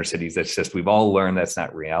our center cities. That's just, we've all learned that's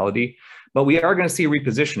not reality, but we are going to see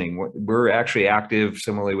repositioning. We're actually active,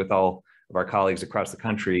 similarly with all of our colleagues across the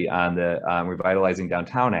country, on the Revitalizing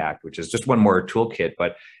Downtown Act, which is just one more toolkit,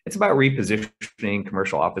 but it's about repositioning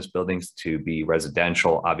commercial office buildings to be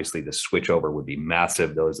residential. Obviously, the switchover would be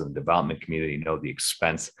massive. Those in the development community know the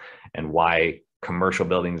expense and why commercial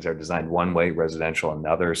buildings are designed one way, residential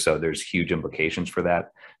another. So there's huge implications for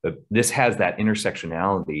that. But this has that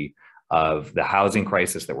intersectionality of the housing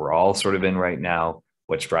crisis that we're all sort of in right now,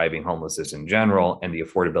 what's driving homelessness in general, and the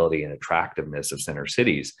affordability and attractiveness of center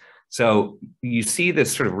cities. So you see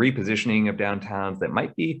this sort of repositioning of downtowns that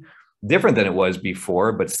might be different than it was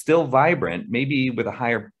before, but still vibrant, maybe with a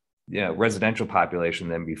higher residential population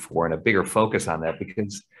than before, and a bigger focus on that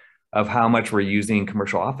because of how much we're using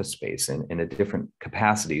commercial office space in a different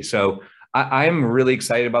capacity. So I'm really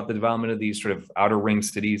excited about the development of these sort of outer ring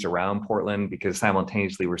cities around Portland, because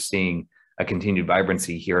simultaneously we're seeing a continued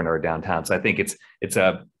vibrancy here in our downtown. So I think it's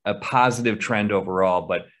a positive trend overall,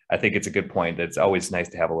 but I think it's a good point that it's always nice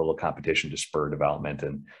to have a little competition to spur development.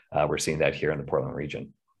 And we're seeing that here in the Portland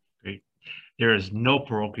region. Great. There is no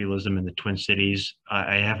parochialism in the Twin Cities.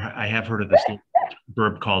 I have heard of this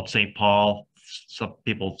suburb called St. Paul. Some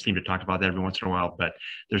people seem to talk about that every once in a while, but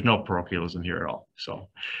there's no parochialism here at all. So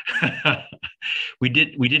we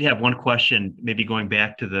did have one question, maybe going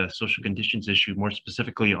back to the social conditions issue, more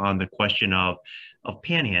specifically on the question of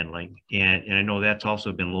panhandling. And I know that's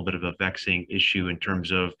also been a little bit of a vexing issue in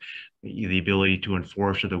terms of the ability to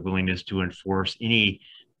enforce or the willingness to enforce. Any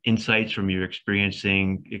insights from your experience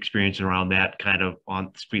around that kind of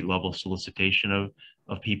on street level solicitation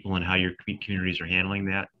of people and how your communities are handling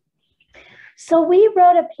that? So we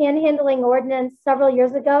wrote a panhandling ordinance several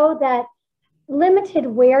years ago that limited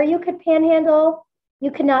where you could panhandle.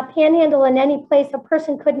 You could not panhandle in any place a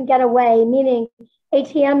person couldn't get away, meaning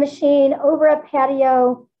ATM machine, over a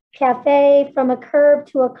patio, cafe, from a curb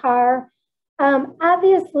to a car.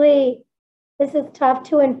 Obviously, this is tough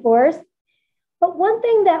to enforce. But one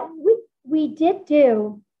thing that we did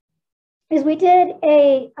do is we did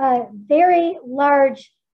a very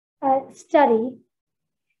large study.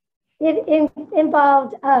 It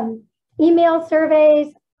involved email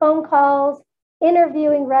surveys, phone calls,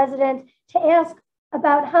 interviewing residents to ask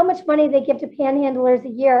about how much money they give to panhandlers a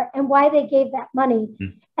year and why they gave that money.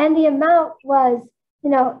 And the amount was, in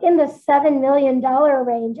the $7 million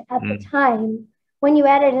range at the time when you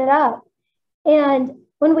added it up. And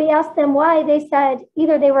when we asked them why, they said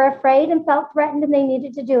either they were afraid and felt threatened and they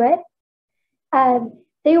needed to do it.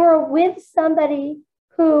 They were with somebody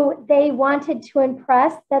who they wanted to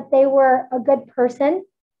impress, that they were a good person,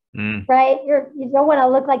 right? You don't want to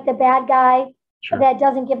look like the bad guy that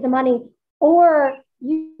doesn't give the money, or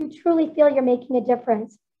you truly feel you're making a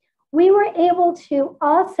difference. We were able to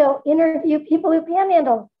also interview people who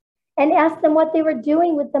panhandle and ask them what they were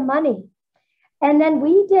doing with the money. And then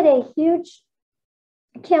we did a huge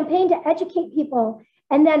campaign to educate people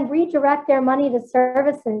and then redirect their money to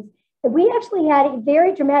services. We actually had a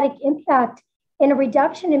very dramatic impact in a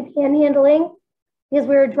reduction in panhandling because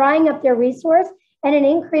we were drying up their resource, and an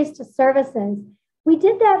increase to services. We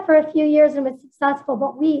did that for a few years and was successful,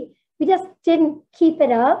 but we just didn't keep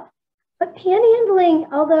it up. But panhandling,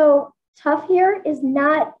 although tough here, is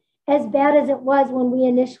not as bad as it was when we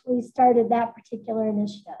initially started that particular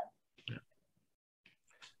initiative.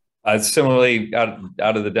 Similarly,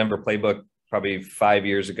 out of the Denver playbook, probably 5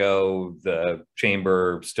 years ago, the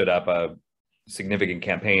chamber stood up a significant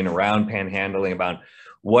campaign around panhandling, about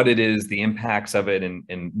what it is, the impacts of it,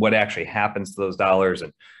 and what actually happens to those dollars,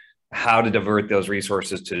 and how to divert those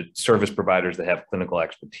resources to service providers that have clinical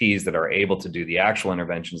expertise, that are able to do the actual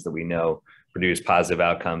interventions that we know produce positive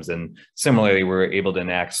outcomes. And similarly, we're able to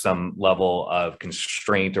enact some level of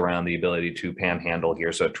constraint around the ability to panhandle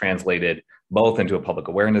here. So it translated both into a public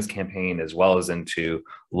awareness campaign as well as into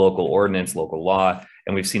local ordinance, local law.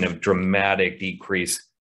 And we've seen a dramatic decrease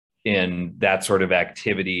in that sort of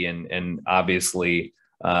activity, and obviously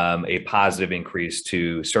a positive increase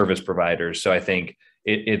to service providers. So I think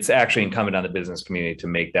it's actually incumbent on the business community to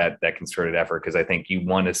make that concerted effort, because I think you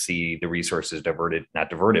want to see the resources not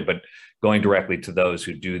diverted, but going directly to those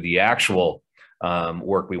who do the actual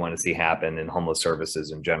work we want to see happen in homeless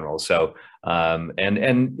services in general. So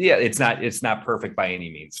and yeah, it's not perfect by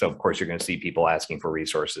any means. So of course you're going to see people asking for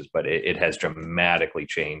resources, but it has dramatically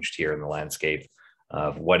changed here in the landscape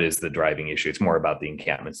of what is the driving issue. It's more about the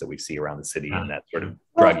encampments that we see around the city and that sort of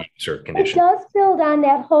drug use or condition. It does build on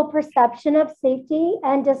that whole perception of safety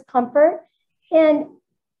and discomfort. And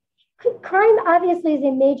crime obviously is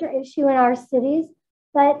a major issue in our cities,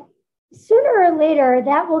 but sooner or later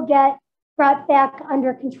that will get brought back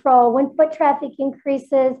under control when foot traffic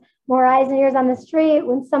increases, more eyes and ears on the street,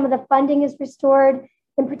 when some of the funding is restored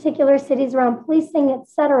in particular cities around policing, et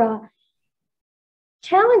cetera.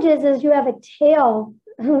 Challenges is you have a tail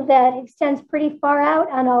that extends pretty far out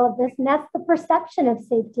on all of this, and that's the perception of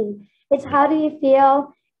safety. It's how do you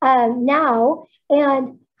feel now,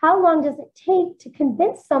 and how long does it take to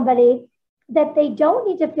convince somebody that they don't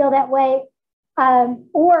need to feel that way,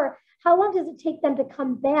 or how long does it take them to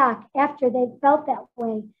come back after they've felt that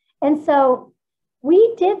way? And so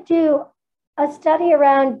we did do a study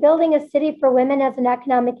around building a city for women as an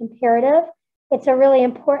economic imperative. It's a really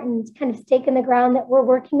important kind of stake in the ground that we're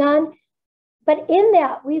working on. But in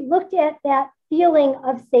that, we looked at that feeling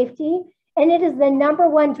of safety, and it is the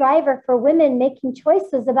 #1 driver for women making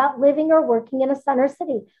choices about living or working in a center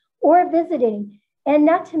city or visiting. And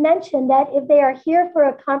not to mention that if they are here for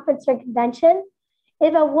a conference or convention,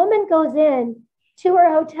 if a woman goes in to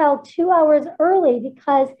her hotel 2 hours early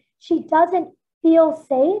because she doesn't feel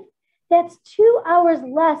safe, that's 2 hours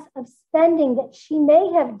less of spending that she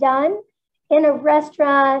may have done in a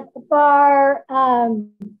restaurant, a bar,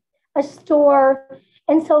 a store.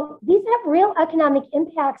 And so these have real economic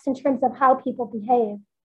impacts in terms of how people behave.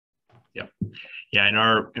 Yeah, in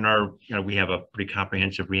our we have a pretty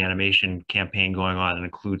comprehensive reanimation campaign going on and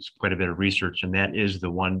includes quite a bit of research, and that is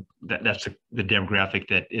the one that's the demographic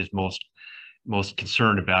that is most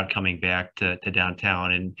concerned about coming back to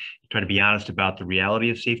downtown, and try to be honest about the reality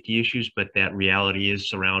of safety issues, but that reality is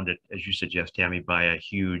surrounded, as you suggest, Tammy, by a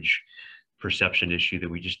huge perception issue that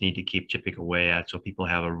we just need to keep chipping away at, so people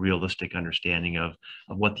have a realistic understanding of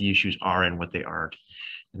what the issues are and what they aren't.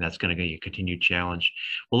 And that's going to be a continued challenge.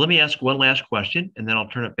 Well, let me ask one last question, and then I'll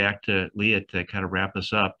turn it back to Leah to kind of wrap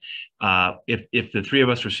us up. If the three of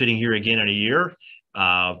us are sitting here again in a year,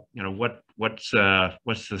 what's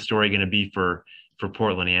the story going to be for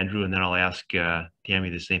Portland, Andrew? And then I'll ask Tammy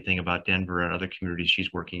the same thing about Denver and other communities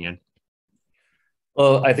she's working in.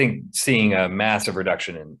 Well, I think seeing a massive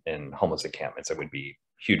reduction in homeless encampments that would be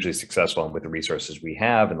hugely successful, and with the resources we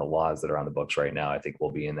have and the laws that are on the books right now, I think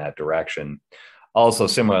we'll be in that direction. Also,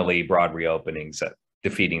 similarly, broad reopenings,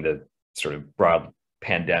 defeating the sort of broad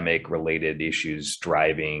pandemic-related issues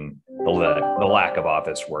driving the lack of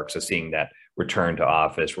office work. So seeing that return to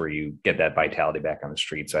office where you get that vitality back on the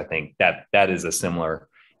street. So I think that is a similar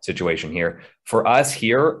situation here. For us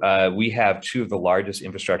here, we have two of the largest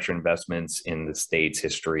infrastructure investments in the state's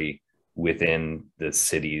history within the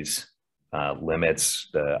city's limits.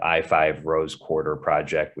 The I-5 Rose Quarter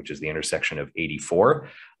project, which is the intersection of 84,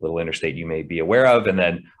 little interstate you may be aware of, and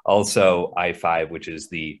then also I-5, which is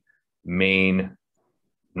the main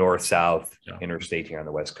north-south interstate here on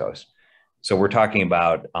the West Coast. So we're talking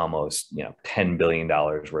about almost $10 billion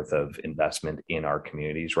worth of investment in our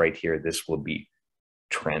communities right here. This will be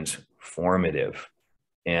transformative.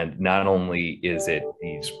 And not only is it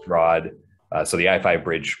these broad, so the I-5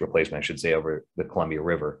 bridge replacement, I should say, over the Columbia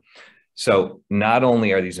River. So not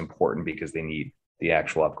only are these important because they need the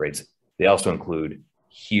actual upgrades, they also include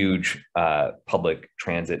huge public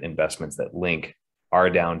transit investments that link our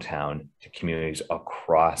downtown to communities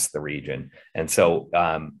across the region. And so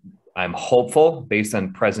I'm hopeful, based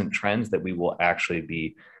on present trends, that we will actually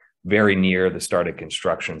be very near the start of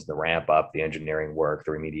constructions, the ramp up, the engineering work,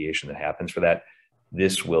 the remediation that happens for that.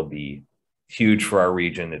 This will be huge for our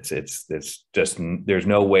region. It's just, there's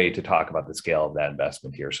no way to talk about the scale of that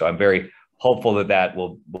investment here. So I'm very hopeful that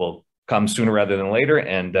will come sooner rather than later,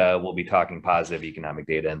 and we'll be talking positive economic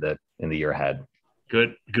data in the year ahead.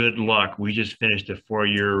 Good luck. We just finished a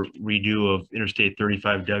 4-year redo of Interstate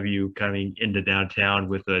 35W coming into downtown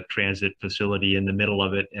with a transit facility in the middle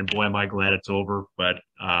of it, and boy, am I glad it's over. But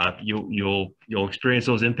you'll experience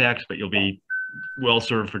those impacts, but you'll be well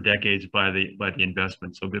served for decades by the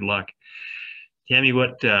investment. So good luck. Tammy,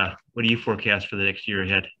 what do you forecast for the next year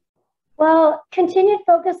ahead? Well, continued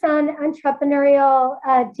focus on entrepreneurial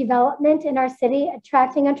development in our city,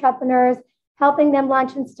 attracting entrepreneurs, helping them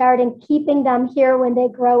launch and start, and keeping them here when they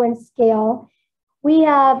grow and scale. We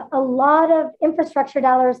have a lot of infrastructure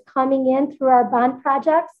dollars coming in through our bond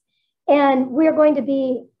projects, and we're going to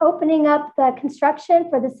be opening up the construction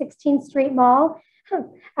for the 16th Street Mall.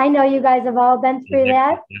 I know you guys have all been through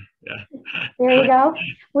that. Yeah. There you go.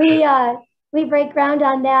 We break ground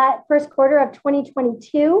on that first quarter of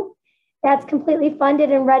 2022. That's completely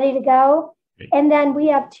funded and ready to go. And then we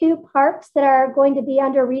have 2 parks that are going to be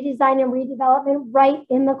under redesign and redevelopment right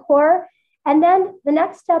in the core. And then the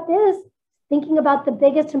next step is thinking about the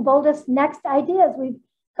biggest and boldest next ideas. We've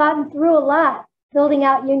gotten through a lot, building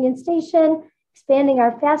out Union Station, expanding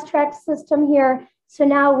our fast track system here. So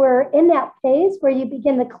now we're in that phase where you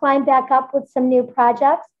begin to climb back up with some new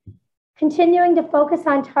projects, continuing to focus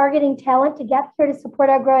on targeting talent to get here to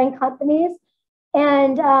support our growing companies.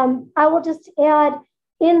 And I will just add,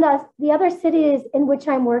 in the other cities in which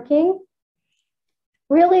I'm working,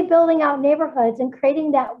 really building out neighborhoods and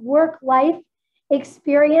creating that work-life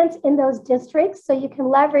experience in those districts so you can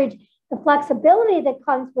leverage the flexibility that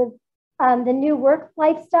comes with the new work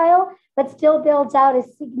lifestyle, but still builds out a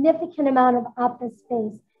significant amount of office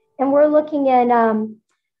space. And we're looking in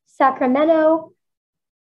Sacramento,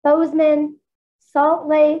 Bozeman, Salt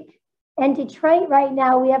Lake, and Detroit right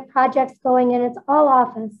now. We have projects going and it's all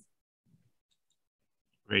office.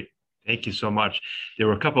 Great. Thank you so much. There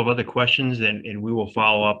were a couple of other questions, and we will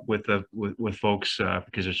follow up with folks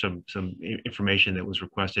because there's some information that was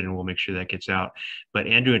requested, and we'll make sure that gets out. But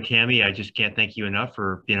Andrew and Tammy, I just can't thank you enough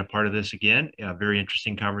for being a part of this again. A very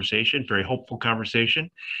interesting conversation, very hopeful conversation,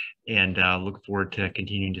 and look forward to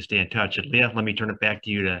continuing to stay in touch. And Leah, let me turn it back to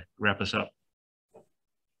you to wrap us up.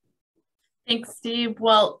 Thanks, Steve.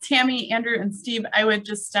 Well, Tammy, Andrew, and Steve, I would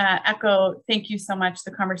just echo, thank you so much.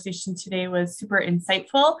 The conversation today was super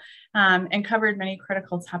insightful and covered many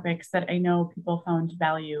critical topics that I know people found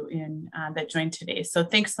value in that joined today. So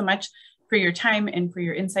thanks so much for your time and for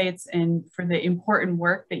your insights and for the important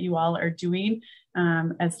work that you all are doing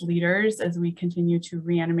as leaders as we continue to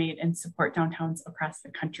reanimate and support downtowns across the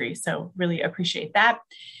country. So really appreciate that.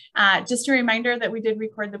 Just a reminder that we did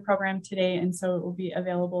record the program today, and so it will be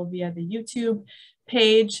available via the YouTube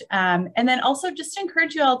page. And then also just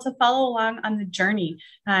encourage you all to follow along on the journey.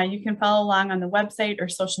 You can follow along on the website or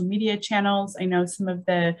social media channels. I know some of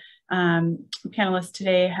the panelists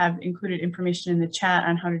today have included information in the chat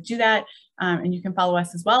on how to do that, and you can follow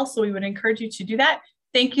us as well. So we would encourage you to do that.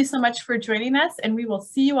 Thank you so much for joining us, and we will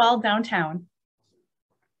see you all downtown.